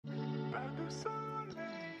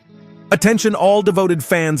Attention all devoted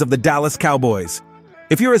fans of the Dallas Cowboys.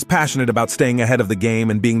 If you're as passionate about staying ahead of the game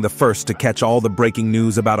and being the first to catch all the breaking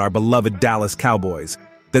news about our beloved Dallas Cowboys,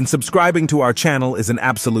 then subscribing to our channel is an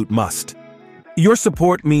absolute must. Your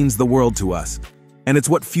support means the world to us, and it's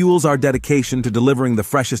what fuels our dedication to delivering the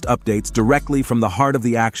freshest updates directly from the heart of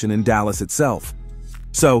the action in Dallas itself.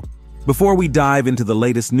 So, before we dive into the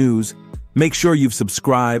latest news, make sure you've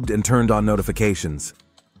subscribed and turned on notifications.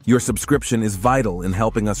 Your subscription is vital in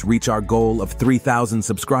helping us reach our goal of 3,000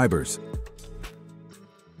 subscribers.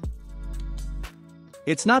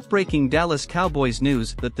 It's not breaking Dallas Cowboys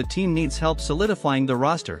news that the team needs help solidifying the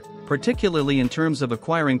roster, particularly in terms of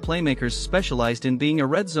acquiring playmakers specialized in being a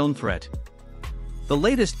red zone threat. The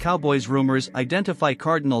latest Cowboys rumors identify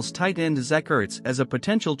Cardinals tight end Zach Ertz as a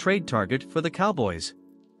potential trade target for the Cowboys.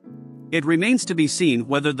 It remains to be seen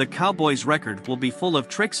whether the Cowboys' record will be full of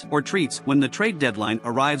tricks or treats when the trade deadline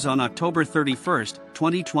arrives on October 31,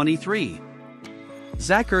 2023.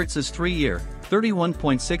 Zach Ertz's 3-year,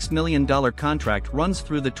 $31.6 million contract runs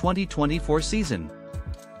through the 2024 season.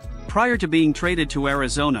 Prior to being traded to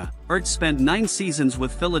Arizona, Ertz spent 9 seasons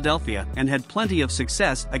with Philadelphia and had plenty of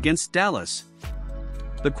success against Dallas.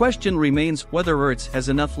 The question remains whether Ertz has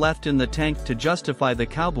enough left in the tank to justify the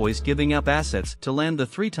Cowboys giving up assets to land the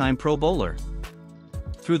 3-time Pro Bowler.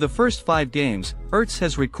 Through the first 5 games, Ertz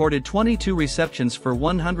has recorded 22 receptions for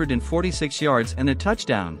 146 yards and a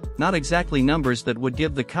touchdown, not exactly numbers that would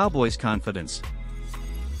give the Cowboys confidence.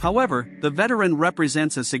 However, the veteran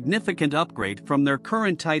represents a significant upgrade from their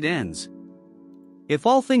current tight ends. If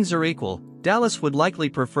all things are equal, Dallas would likely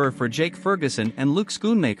prefer for Jake Ferguson and Luke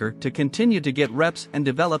Schoonmaker to continue to get reps and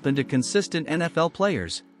develop into consistent NFL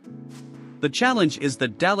players. The challenge is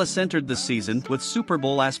that Dallas entered the season with Super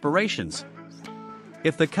Bowl aspirations.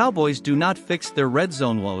 If the Cowboys do not fix their red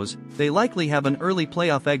zone woes, they likely have an early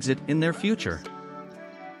playoff exit in their future.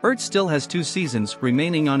 Ertz still has 2 seasons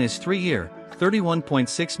remaining on his 3-year,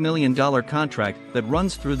 $31.6 million contract that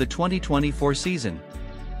runs through the 2024 season.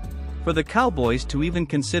 For the Cowboys to even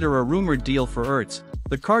consider a rumored deal for Ertz,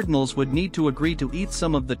 the Cardinals would need to agree to eat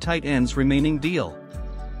some of the tight end's remaining deal.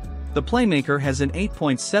 The playmaker has an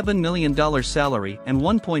 $8.7 million salary and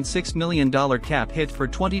 $1.6 million cap hit for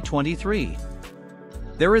 2023.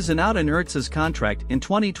 There is an out in Ertz's contract in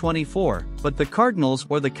 2024, but the Cardinals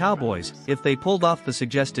or the Cowboys, if they pulled off the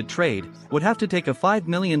suggested trade, would have to take a $5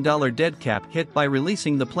 million dead cap hit by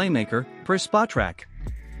releasing the playmaker, per Spotrac.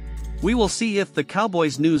 We will see if the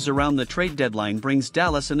Cowboys' news around the trade deadline brings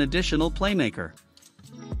Dallas an additional playmaker.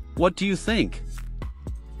 What do you think?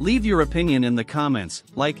 Leave your opinion in the comments,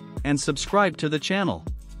 like, and subscribe to the channel.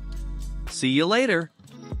 See you later!